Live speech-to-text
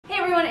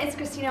it's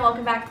Christina.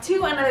 Welcome back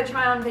to another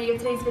try-on video.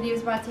 Today's video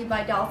is brought to you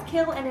by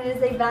Kill, and it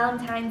is a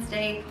Valentine's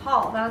Day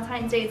haul.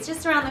 Valentine's Day is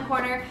just around the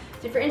corner,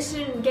 so if you're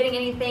interested in getting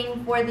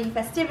anything for the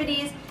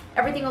festivities,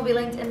 everything will be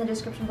linked in the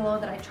description below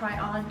that I try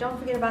on. Don't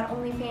forget about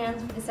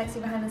OnlyFans for the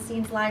sexy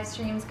behind-the-scenes live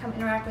streams. Come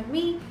interact with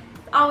me.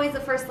 It's always the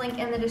first link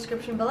in the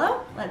description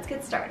below. Let's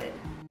get started.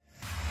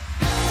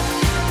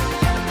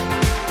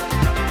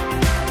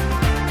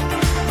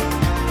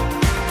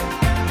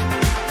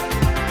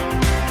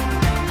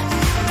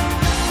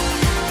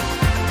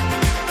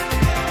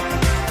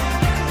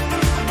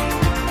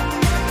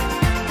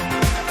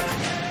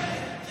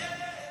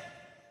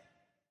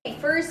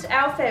 First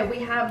outfit, we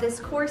have this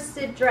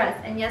corset dress,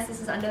 and yes,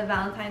 this is under the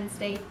Valentine's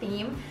Day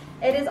theme.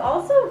 It is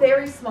also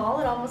very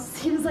small. It almost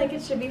seems like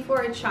it should be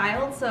for a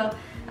child, so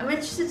I'm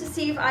interested to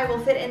see if I will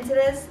fit into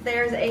this.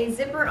 There's a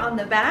zipper on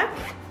the back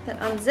that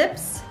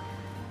unzips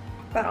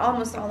about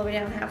almost all the way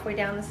down, halfway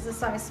down. This is a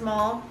size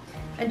small.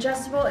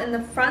 Adjustable in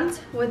the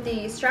front with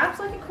the straps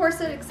like a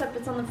corset, except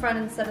it's on the front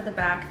instead of the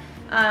back.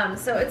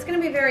 So it's going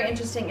to be very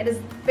interesting. It is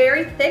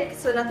very thick,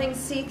 so nothing's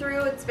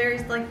see-through. It's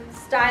very like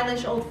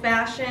stylish,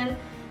 old-fashioned.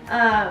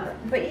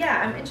 But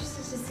yeah, I'm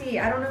interested to see.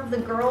 I don't know if the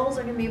girls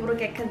are going to be able to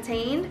get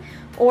contained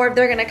or if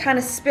they're going to kind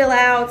of spill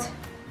out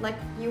like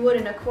you would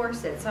in a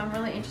corset. So I'm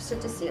really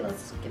interested to see.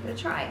 Let's give it a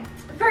try.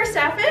 First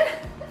outfit.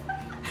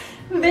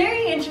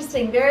 Very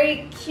interesting,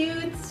 very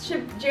cute.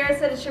 Jared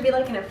said it should be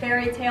like in a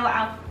fairy tale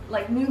out,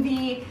 like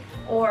movie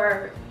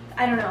or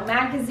I don't know,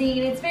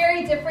 magazine. It's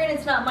very different.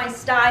 It's not my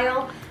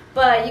style,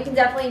 but you can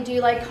definitely do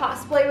like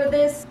cosplay with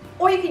this,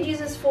 or you could use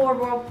this for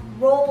role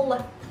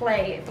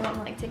play if you want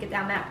to like take it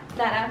down that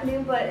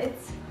avenue. But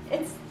it's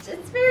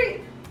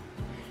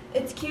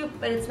cute,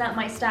 but it's not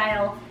my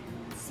style.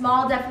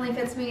 Small definitely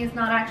fits me. It's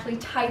not actually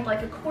tight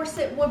like a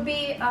corset would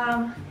be.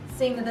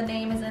 Seeing that the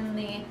name is in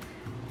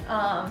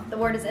the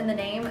word is in the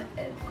name,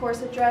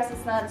 corset dress,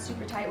 it's not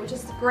super tight, which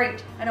is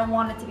great. I don't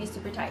want it to be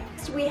super tight.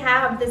 Next we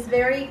have this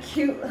very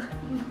cute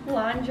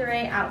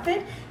lingerie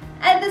outfit,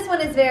 and this one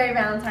is very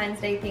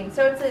Valentine's Day themed.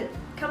 So it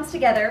comes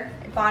together,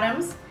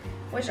 bottoms,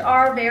 which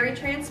are very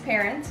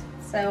transparent,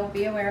 so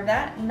be aware of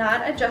that.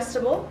 Not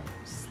adjustable,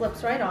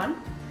 slips right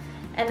on.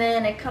 And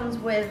then it comes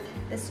with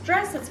this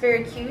dress that's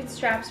very cute.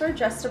 Straps are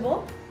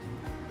adjustable,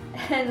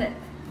 and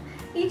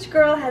each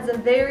girl has a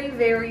very,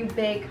 very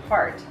big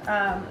heart.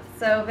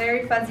 So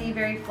very fuzzy,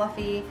 very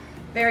fluffy,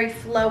 very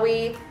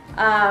flowy.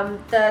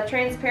 The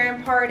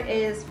transparent part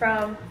is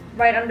from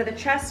right under the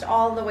chest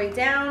all the way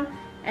down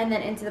and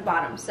then into the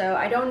bottom. So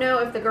I don't know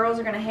if the girls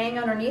are gonna hang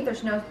underneath.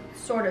 There's no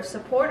sort of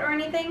support or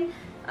anything,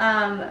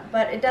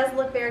 but it does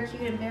look very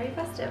cute and very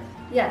festive.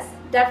 Yes,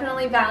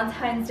 definitely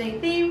Valentine's Day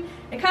theme.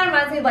 It kind of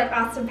reminds me of like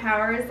Austin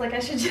Powers, like I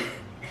should just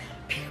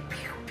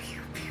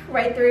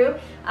right through.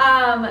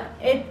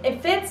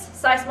 It fits,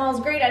 size small is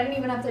great. I didn't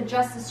even have to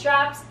adjust the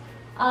straps.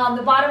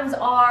 The bottoms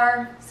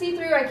are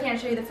see-through. I can't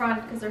show you the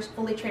front because they're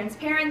fully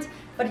transparent,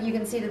 but you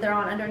can see that they're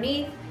on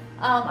underneath.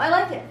 I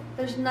like it.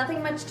 There's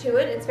nothing much to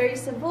it. It's very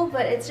simple,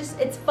 but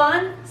it's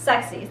fun,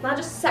 sexy. It's not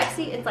just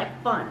sexy, it's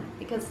like fun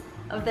because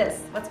of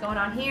this, what's going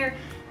on here,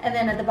 and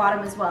then at the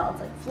bottom as well.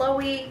 It's like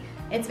flowy.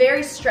 It's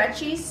very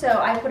stretchy,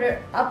 so I put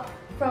it up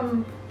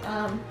from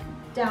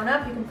down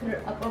up. You can put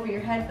it up over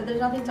your head, but there's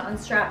nothing to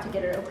unstrap to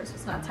get it over, so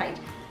it's not tight.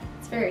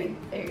 It's very,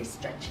 very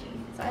stretchy,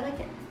 so I like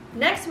it.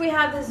 Next we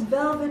have this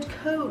velvet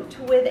coat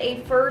with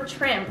a fur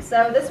trim.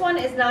 So this one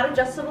is not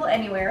adjustable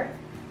anywhere.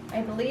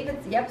 I believe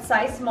it's, yep,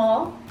 size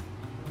small.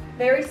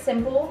 Very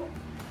simple.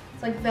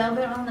 It's like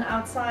velvet on the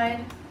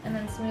outside and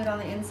then smooth on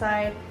the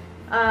inside.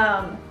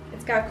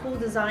 It's got cool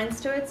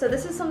designs to it. So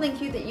this is something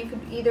cute that you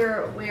could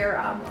either wear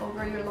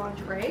over your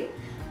lingerie,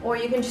 or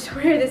you can just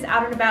wear this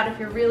out and about if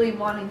you're really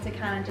wanting to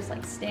kind of just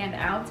like stand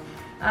out.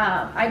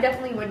 I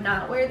definitely would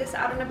not wear this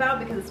out and about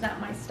because it's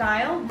not my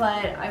style,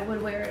 but I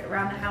would wear it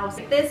around the house.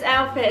 This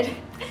outfit,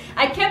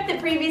 I kept the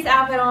previous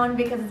outfit on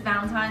because it's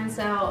Valentine's,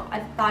 so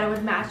I thought it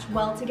would match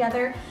well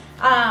together.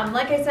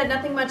 Like I said,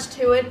 nothing much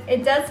to it.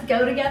 It does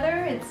go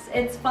together.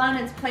 It's fun,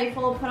 it's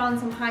playful. Put on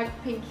some high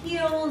pink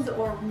heels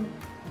or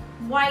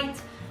white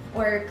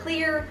or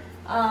clear.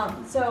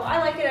 So I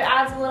like it. It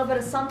adds a little bit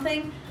of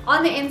something.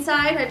 On the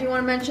inside, I do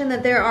want to mention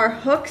that there are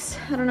hooks.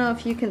 I don't know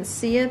if you can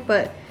see it,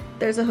 but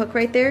there's a hook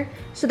right there.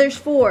 So there's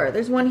 4.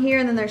 There's one here,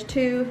 and then there's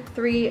 2,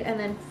 3, and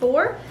then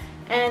 4.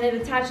 And it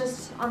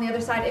attaches on the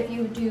other side if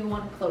you do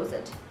want to close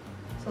it.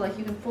 So like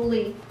you can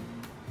fully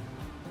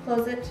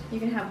close it. You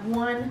can have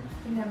one,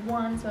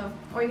 so,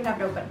 or you can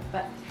have it open.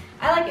 But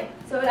I like it.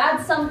 So it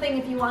adds something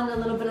if you want a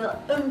little bit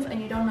of oomph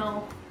and you don't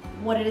know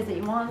what it is that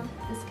you want.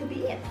 This could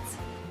be it.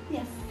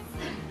 Yes.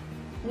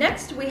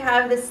 Next we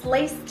have this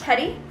lace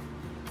teddy,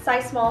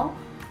 size small,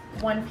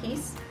 one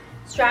piece.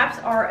 Straps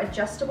are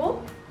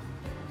adjustable,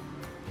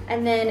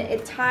 and then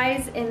it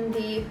ties in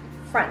the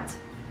front.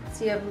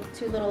 So you have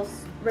 2 little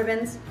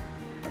ribbons,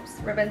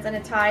 and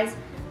it ties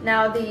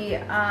Now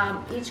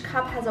each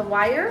cup has a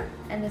wire,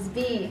 and this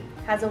V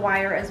has a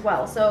wire as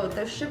well. So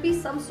there should be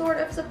some sort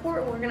of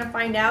support. We're gonna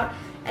find out.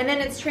 And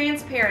then it's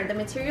transparent. The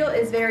material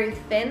is very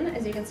thin.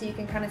 As you can see, you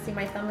can kind of see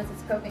my thumb as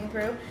it's poking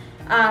through.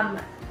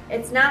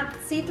 It's not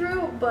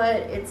see-through, but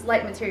it's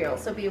light material,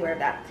 so be aware of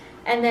that.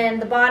 And then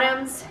the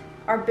bottoms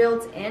are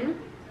built in,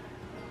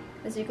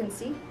 as you can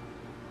see.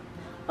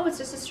 Oh, it's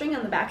just a string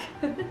on the back.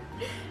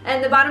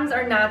 And the bottoms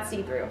are not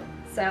see-through,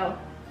 so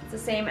it's the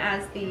same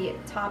as the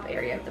top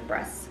area of the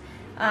breasts.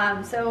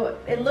 So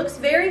it looks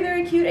very,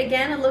 very cute.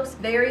 Again, it looks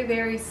very,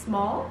 very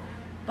small,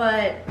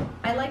 but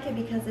I like it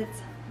because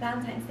it's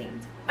Valentine's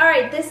themed. All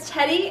right, this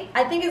teddy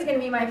I think is gonna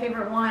be my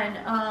favorite one.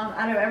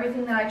 Out of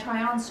everything that I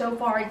try on so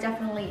far, it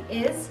definitely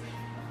is.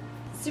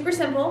 Super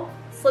simple,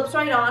 slips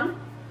right on,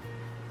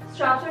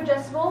 straps are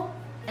adjustable,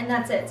 and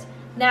that's it.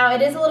 Now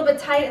it is a little bit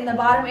tight in the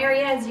bottom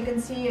area. As you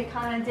can see, it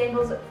kind of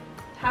dangles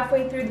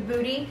halfway through the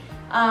booty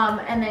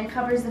and then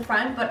covers the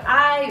front, but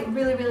I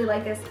really, really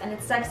like this, and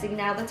it's sexy.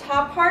 Now the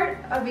top part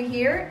over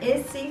here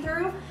is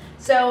see-through,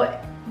 so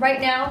right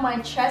now my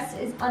chest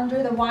is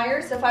under the wire,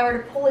 so if I were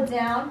to pull it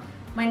down,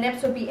 my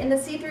nips would be in the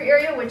see-through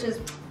area, which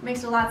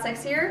makes it a lot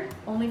sexier.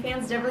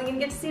 OnlyFans definitely gonna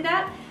get to see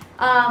that.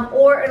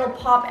 Or it'll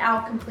pop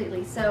out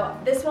completely. So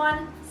this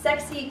one,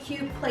 sexy,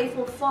 cute,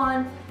 playful,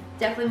 fun.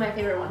 Definitely my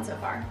favorite one so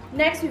far.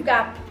 Next, we've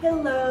got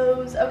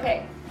pillows.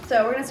 Okay,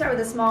 so we're gonna start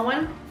with a small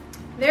one.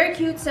 Very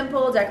cute,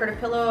 simple, decorative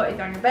pillow,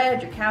 either on your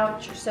bed, your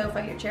couch, your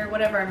sofa, your chair,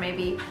 whatever it may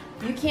be.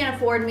 You can't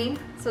afford me,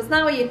 so it's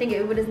not what you think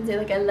it doesn't say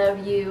like I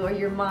love you or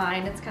you're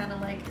mine. It's kind of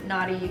like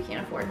naughty, you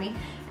can't afford me.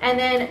 And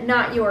then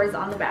not yours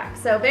on the back.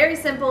 So very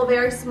simple,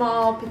 very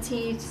small,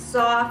 petite,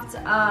 soft,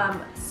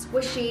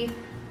 squishy,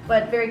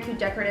 but very cute,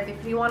 decorative.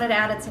 If you wanted to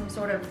add some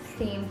sort of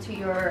theme to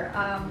your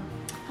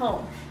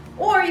home.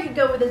 Or you could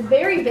go with this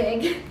very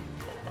big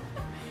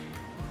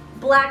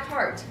black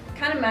heart.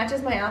 Kind of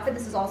matches my outfit.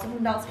 This is also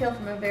from Doll Scale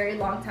from a very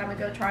long time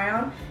ago try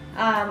on,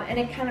 and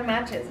it kind of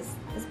matches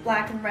this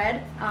black and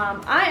red.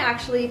 I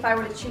actually, if I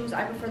were to choose,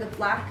 I prefer the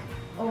black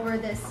over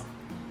this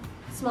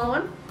small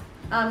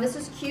one. This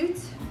is cute,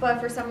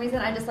 but for some reason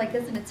I just like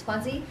this, and it's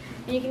fuzzy,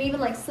 and you can even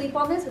like sleep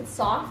on this. It's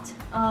soft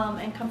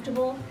and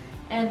comfortable,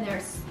 and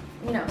there's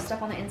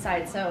stuff on the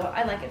inside, so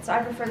I like it. So I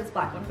prefer this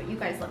black one, but you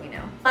guys let me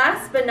know.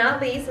 Last but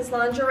not least, this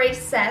lingerie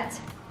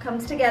set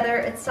comes together.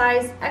 It's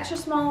size extra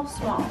small,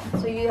 small. So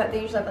they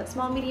usually have like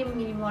small, medium,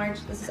 medium,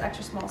 large. This is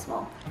extra small,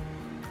 small.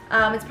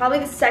 It's probably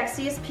the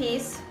sexiest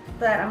piece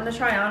that I'm gonna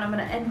try on. I'm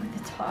gonna end with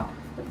the top.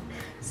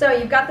 So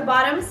you've got the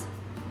bottoms,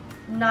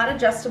 not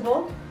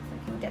adjustable.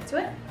 I can get to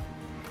it.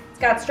 It's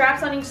got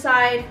straps on each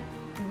side,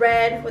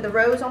 red with a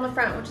rose on the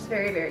front, which is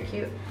very, very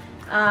cute.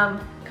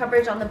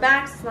 Coverage on the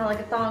back, so it's not like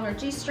a thong or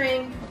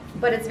G-string,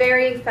 but it's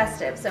very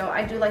festive, so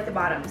I do like the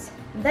bottoms.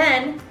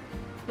 Then,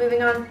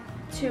 moving on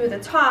to the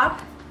top.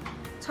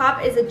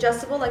 Top is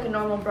adjustable like a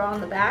normal bra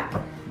on the back,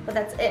 but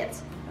that's it.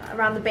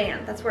 Around the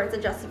band, that's where it's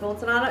adjustable.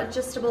 It's not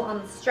adjustable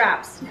on the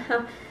straps.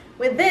 Now,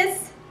 with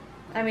this,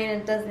 I mean,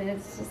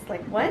 it's just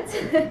like, what?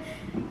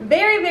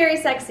 Very, very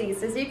sexy.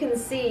 So as you can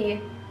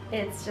see,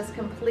 it's just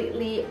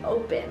completely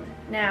open.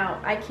 Now,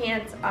 I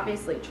can't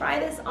obviously try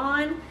this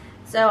on,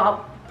 so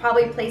I'll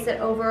probably place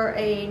it over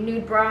a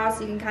nude bra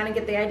so you can kind of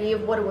get the idea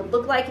of what it would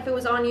look like if it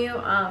was on you,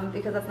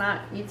 because that's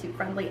not YouTube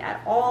friendly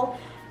at all.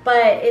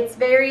 But it's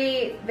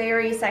very,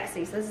 very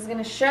sexy. So this is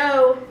gonna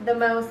show the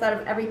most out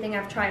of everything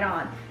I've tried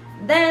on.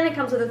 Then it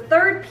comes with a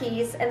third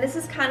piece, and this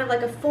is kind of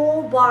like a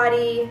full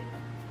body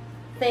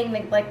thing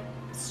that like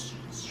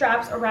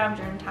straps around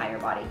your entire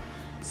body.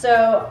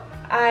 So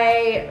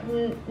I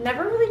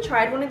never really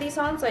tried one of these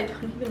on, so I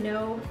don't even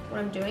know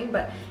what I'm doing,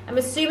 but I'm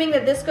assuming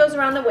that this goes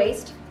around the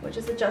waist, which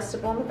is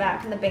adjustable on the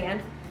back and the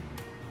band.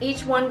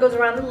 Each one goes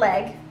around the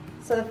leg,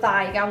 so the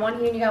thigh. You got one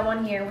here and you got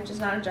one here, which is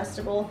not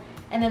adjustable.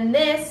 And then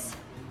this,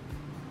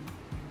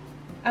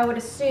 I would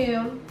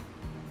assume,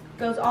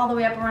 goes all the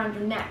way up around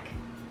your neck.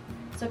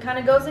 So it kind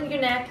of goes into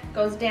your neck,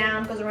 goes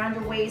down, goes around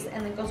your waist,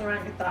 and then goes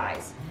around your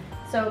thighs.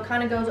 So it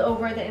kind of goes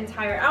over the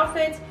entire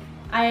outfit.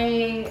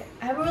 I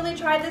haven't really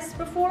tried this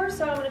before,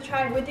 so I'm going to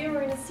try it with you.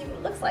 We're going to see what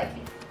it looks like.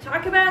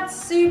 Talk about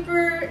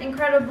super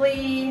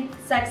incredibly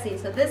sexy.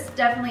 So this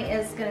definitely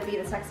is going to be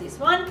the sexiest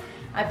one.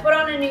 I put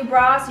on a new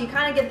bra, so you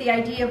kind of get the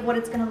idea of what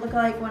it's going to look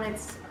like when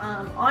it's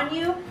on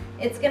you.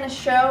 It's going to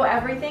show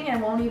everything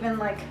and won't even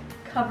like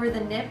cover the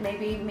nip,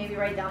 maybe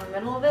right down the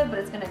middle of it, but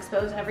it's going to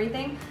expose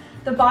everything.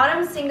 The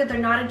bottoms, seeing that they're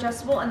not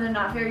adjustable and they're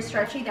not very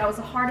stretchy, that was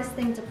the hardest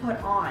thing to put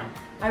on.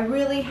 I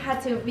really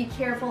had to be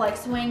careful, like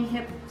swaying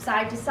hip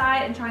side to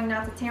side and trying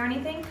not to tear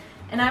anything.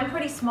 And I'm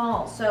pretty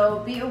small,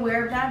 so be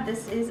aware of that.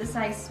 This is a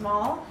size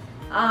small.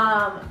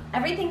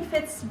 Everything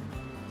fits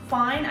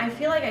fine. I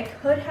feel like I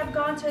could have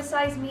gone to a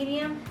size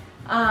medium.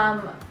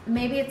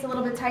 Maybe it's a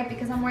little bit tight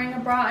because I'm wearing a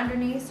bra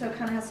underneath, so it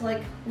kind of has to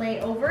like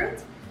lay over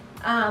it.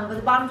 But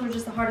the bottoms were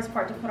just the hardest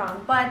part to put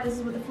on. But this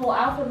is what the full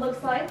outfit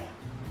looks like.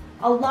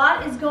 A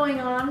lot is going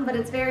on, but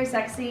it's very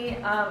sexy,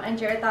 and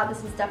Jared thought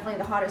this is definitely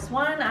the hottest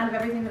one out of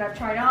everything that I've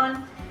tried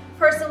on.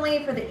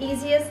 Personally, for the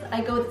easiest,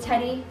 I go with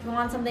Teddy. If you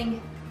want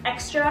something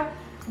extra,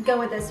 go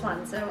with this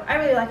one. So I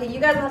really like it. You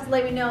guys will have to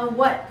let me know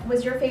what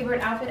was your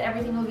favorite outfit.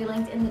 Everything will be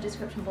linked in the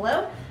description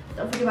below.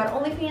 Don't forget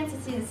about OnlyFans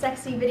to see the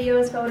sexy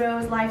videos,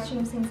 photos, live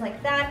streams, things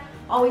like that.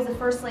 Always the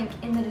first link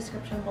in the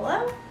description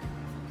below.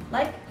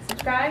 Like,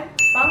 subscribe,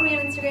 follow me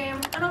on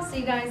Instagram, and I'll see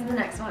you guys in the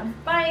next one.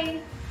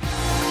 Bye!